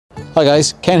Hi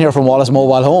guys, Ken here from Wallace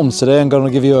Mobile Homes. Today I'm going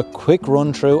to give you a quick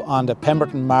run through on the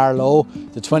Pemberton Marlow,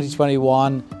 the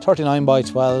 2021 39 by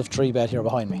 12 3-bed here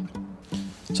behind me.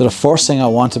 So the first thing I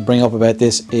want to bring up about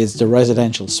this is the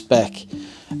residential spec.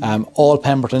 All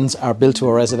Pembertons are built to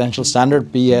a residential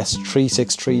standard BS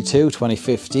 3632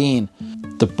 2015.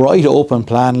 The bright open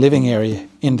plan living area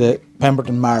in the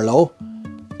Pemberton Marlow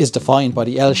is defined by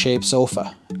the L-shaped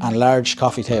sofa and large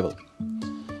coffee table.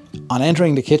 On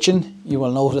entering the kitchen, you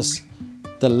will notice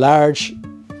the large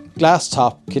glass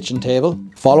top kitchen table.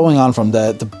 Following on from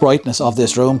the brightness of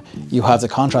this room, you have the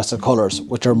contrasted colours,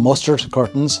 which are mustard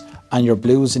curtains and your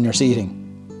blues in your seating.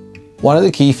 One of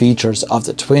the key features of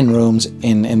the twin rooms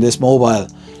in this mobile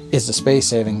is the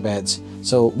space-saving beds.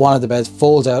 So one of the beds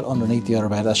folds out underneath the other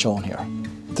bed as shown here.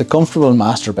 The comfortable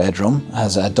master bedroom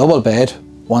has a double bed.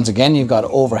 Once again, you've got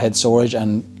overhead storage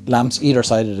and lamps either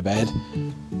side of the bed.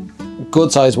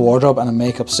 Good sized wardrobe and a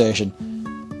makeup station.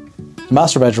 The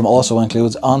master bedroom also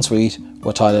includes ensuite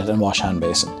with toilet and wash hand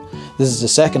basin. This is the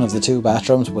second of the two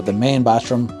bathrooms, with the main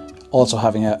bathroom also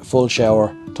having a full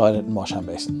shower, toilet and wash hand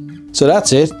basin. So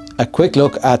that's it, a quick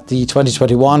look at the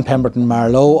 2021 Pemberton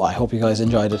Marlow. I hope you guys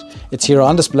enjoyed it. It's here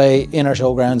on display in our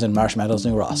showgrounds in Marsh Meadows,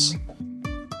 New Ross.